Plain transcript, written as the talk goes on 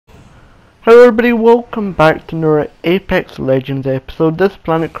Hello everybody, welcome back to another Apex Legends episode. This is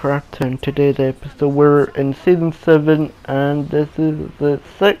Planet Cartoon. Today's episode, we're in Season 7 and this is the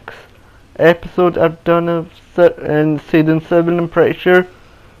 6th episode I've done in Season 7, I'm pretty sure.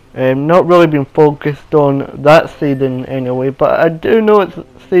 Not really been focused on that season anyway, but I do know it's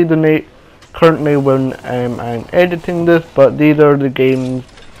Season 8 currently when I'm editing this, but these are the games,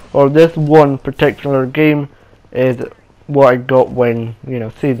 or this one particular game is what I got when,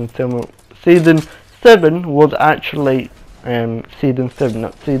 Season 7 was actually Season 7,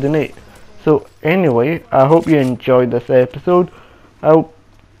 not Season 8. So anyway, I hope you enjoyed this episode. I'll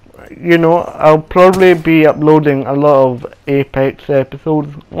probably be uploading a lot of Apex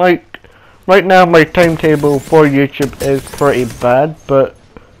episodes. Like, right now my timetable for YouTube is pretty bad, but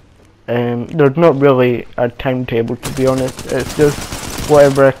there's not really a timetable, to be honest. It's just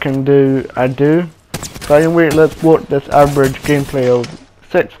whatever I can do, I do. But anyway, let's watch this average gameplay of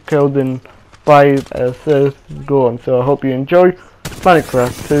 6 kills and 5 assists go on. So I hope you enjoy.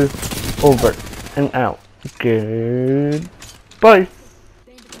 Minecraft 2 over and out. Goodbye.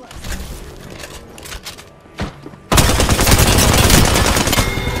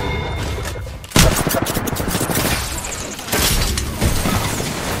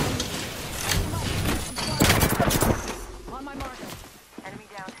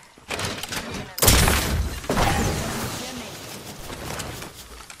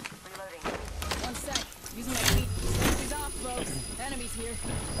 Enemies here.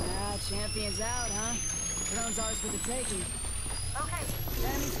 Ah, champions out, huh? Drone's ours for the taking. Okay,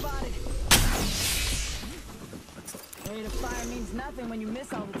 enemy spotted. Rate of fire means nothing when you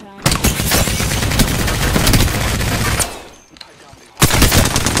miss all the time.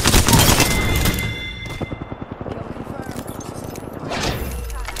 Kill confirmed.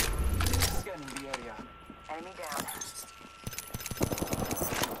 Scanning the area. Enemy down.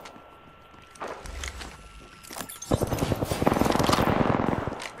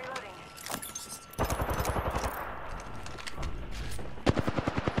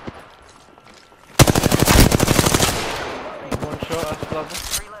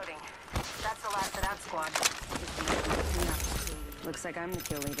 Reloading. That's the last of that squad. Looks like I'm the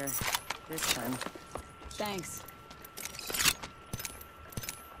kill leader this time. Thanks.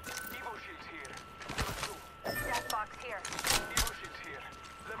 Evo shields here. Death box here. Evo shields here.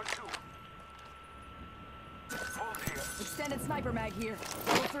 Level 2. Vault here. Extended sniper mag here.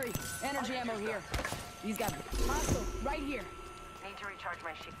 Level 3. Energy ammo here. He's got hostile right here. Need to recharge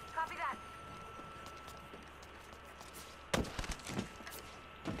my shield. Copy that.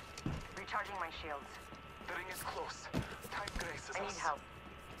 Recharging my shields. The ring is close. Time graces I need us. help.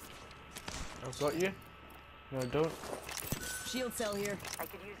 I've got you. No, I don't. Shield cell here. I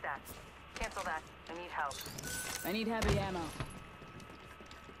could use that. Cancel that. I need help. I need heavy ammo.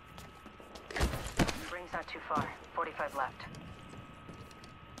 Ring's not too far. 45 left.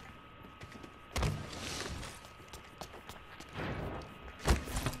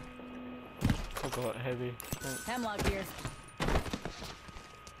 I got heavy. Thanks. Hemlock here.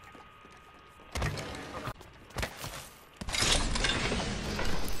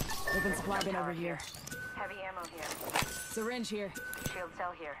 Open supply bin over here. Heavy ammo here. Syringe here. Shield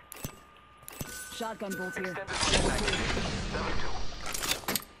cell here. Shotgun bolt here. Extended mag. Level 2.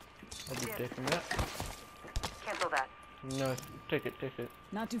 I'll be taking that. Cancel that. No, take it.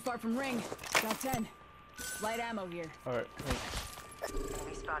 Not too far from ring. Got 10. Light ammo here. Alright, thanks.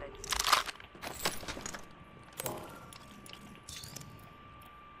 Enemy spotted.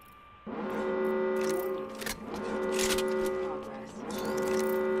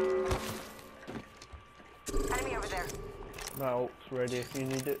 Enemy over there. My ult's ready if you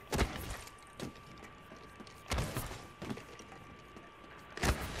need it.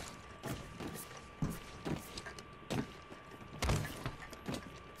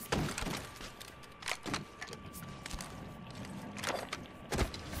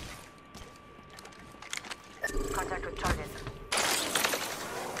 Contact with target.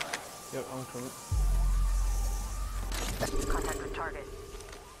 Yep, I'm coming. Contact with target.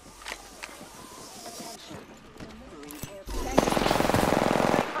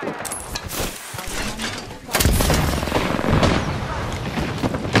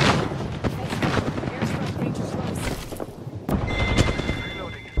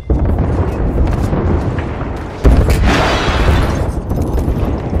 Reloading.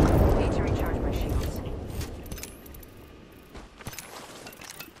 Need to recharge my shields.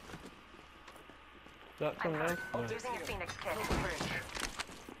 That come nice? No. Using a Phoenix kit.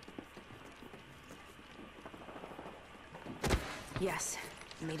 Yes,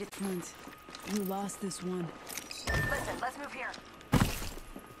 made it front. You lost this one. Listen, let's move here.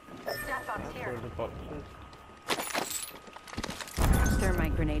 Death box That's here. where the box is.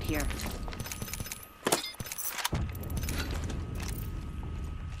 Thermite grenade here.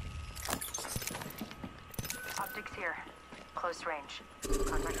 Optics here. Close range.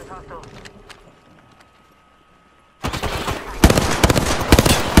 Contact with hostile.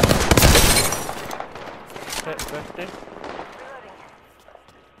 Hit 50. Reloading.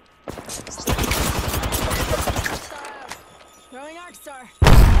 Throwing Arc Star.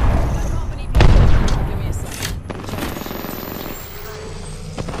 Got company, people. Give me a sec.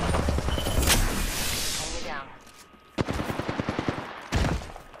 Enemy down.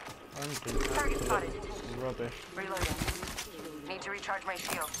 I'm doing Target absolute spotted. rubbish. Reloading. Need to recharge my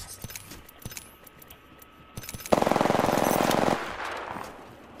shields.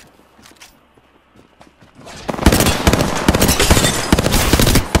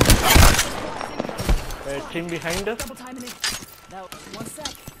 Team behind us. Double timing it. No, 1 sec.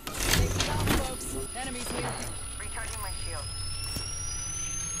 Take it out, folks. Enemies here. Recharging my shield.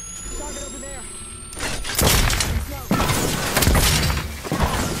 Target over there. Smoke.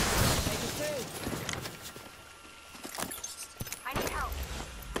 Take it through. I need help.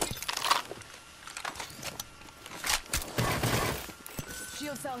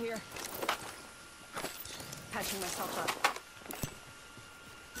 Shield cell here. Patching myself up.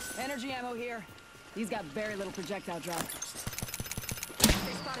 Energy ammo here. These got very little projectile drop. They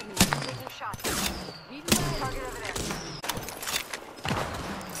spotted me. Taking shots. Target over there.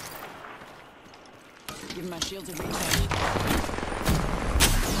 Give my shields a recharge.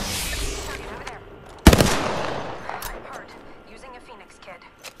 Target over there. I'm hurt. Using a Phoenix kit.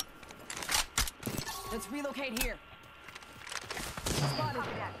 Let's relocate here. Spotted.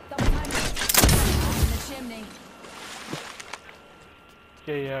 Copy that. Double timing. In the chimney.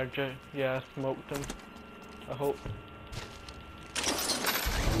 Yeah, I smoked him. I hope.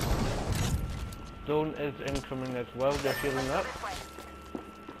 Zone is incoming as well, they're healing up. This way.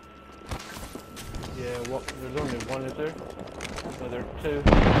 Yeah, what? There's only one, is there? No, there are two.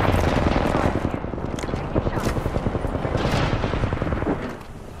 Taking shots.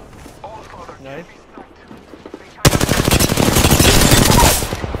 All father. Nice. Recharging.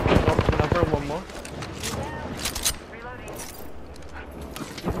 Knocked another, one more. Reloading.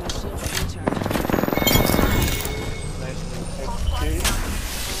 Give my shields a recharge. Nice. Full squad down. XG.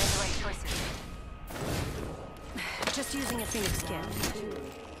 We made the right choices. Just using a Phoenix kit.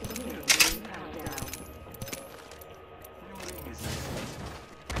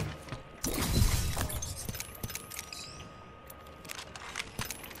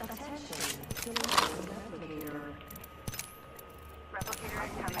 Replicator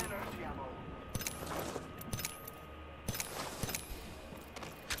is coming.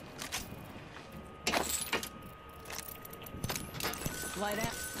 Light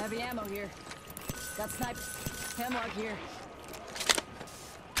heavy ammo here. Got snipe. Hemlock here.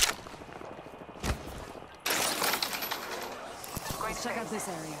 Great Check out space. this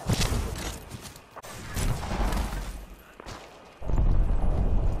area.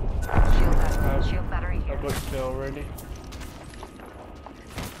 Shield battery here. I've got two already.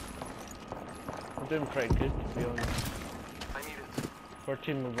 I'm doing pretty good, to be honest. I need it. For a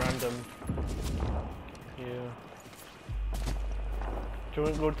team of random. Yeah. Do you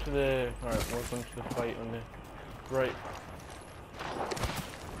want to go to the... Alright, we're going to the fight on the right.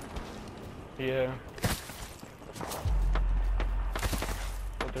 Yeah.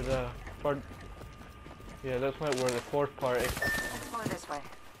 What did third... Yeah, that's like where the fourth party. More this way.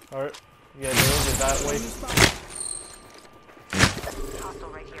 Alright. Yeah, they're over that way. Hostile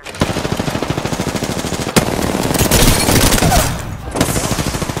right here.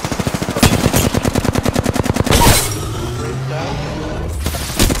 Right down.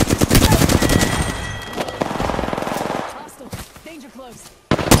 Hostile. Danger close.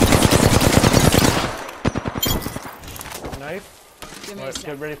 Nice. Give me a Alright, sec.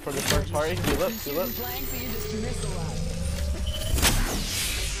 get ready for the first party. Heal up, heal up. Playing, so you just missed a lot.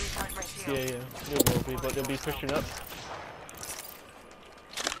 Recharge my shield. Yeah, it will be, but they'll be pushing up.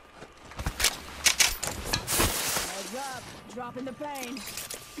 Heads up. Dropping the pain.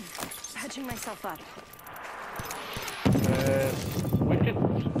 Patching myself up. We could...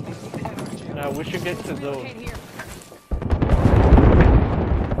 No, we should get to Relocate zone. here.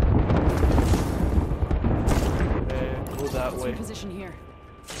 Go that way. Position here.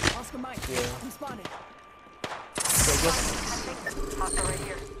 Oscar Mike. Yeah. I'm spotted. So just... Hostile right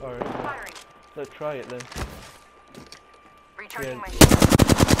here. Alright, Firing. let's try it then. Recharging Yeah. my shield.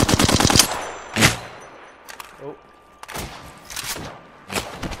 Oh.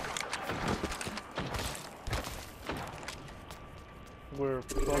 we're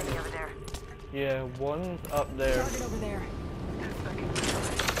probably... Enemy over there. Yeah, one's up there Target over there.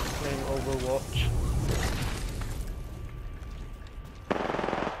 playing Overwatch.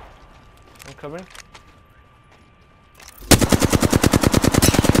 I'm coming.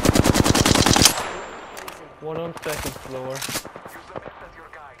 One on second floor. Use the map as your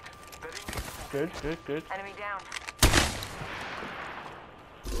guide. The ring is Good, good, good. Enemy down.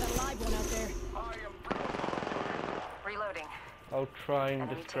 That live one out there. I am Reloading. I'll try and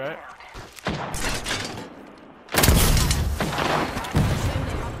Enemy taken distract. out.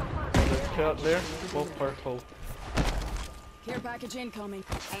 There's two up there, both purple. Care package incoming.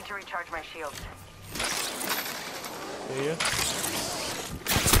 Need to recharge my shields. See ya.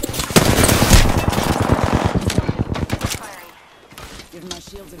 Firing. Give my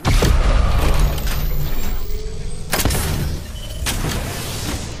shields a reach.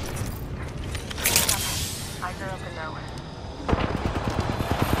 Eyes are open now.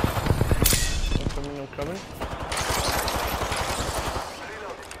 I'm coming, I'm coming.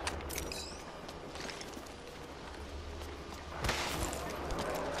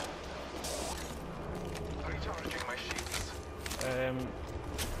 recharging my shields.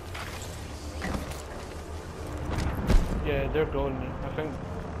 Yeah, they're going. I think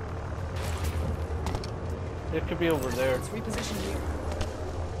they could be over there. Let's reposition here.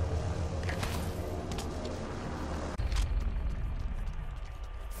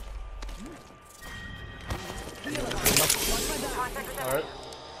 Alright.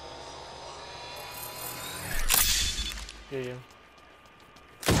 Yeah, yeah.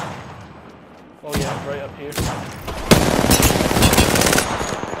 Oh yeah, right up here.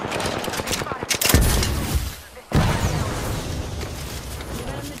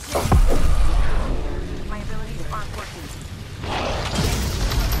 My abilities aren't working.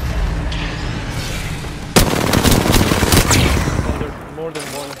 Oh, there's more than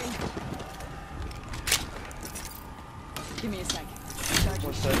one. Give me a sec.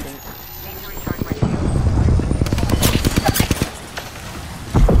 1 second. Need to recharge my shields.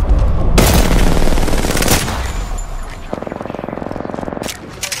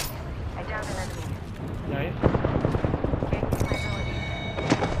 I downed an enemy. Nice. Can't use my ability.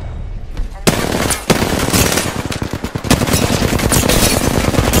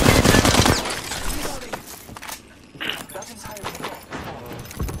 That is how you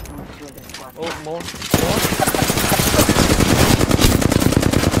Oh, more. More.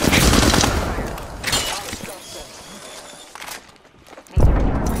 Need to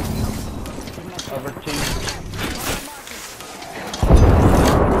recharge my shields. Over team.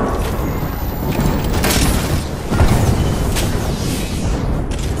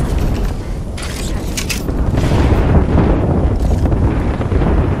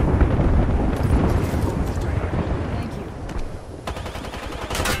 Thank you.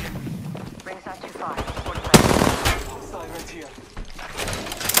 Rings not too far. 45. hostile right here.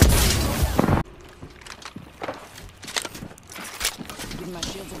 Give my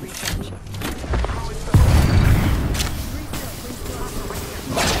shields a recharge.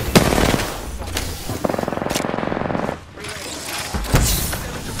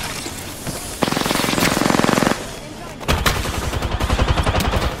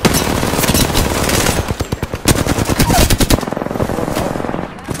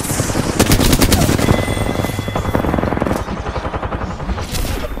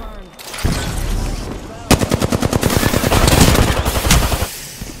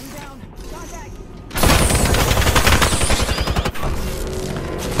 Down. Contact.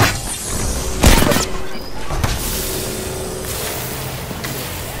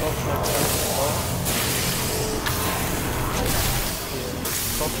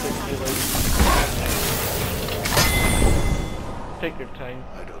 Take your time.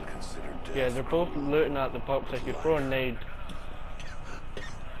 I don't consider death. Yeah, they're both looting at the box like you throw a nade.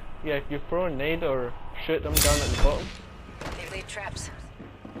 Yeah, if you throw a nade or shoot them down at the bottom. They laid traps.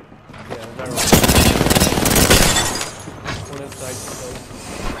 Yeah, they're one inside still.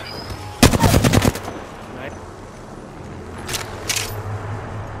 Nice.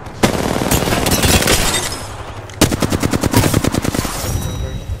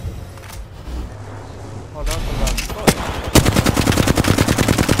 Oh, that's a bad spot.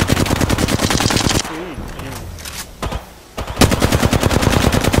 Sweet, geez.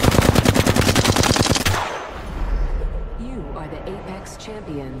 You are the Apex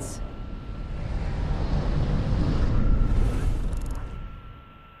Champions.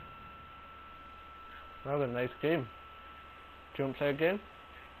 That was a nice game. Do you want to play again?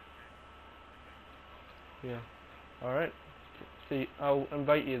 Yeah. Alright. See, I'll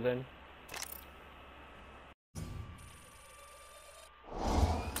invite you then.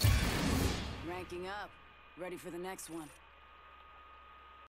 Cranking up. Ready for the next one.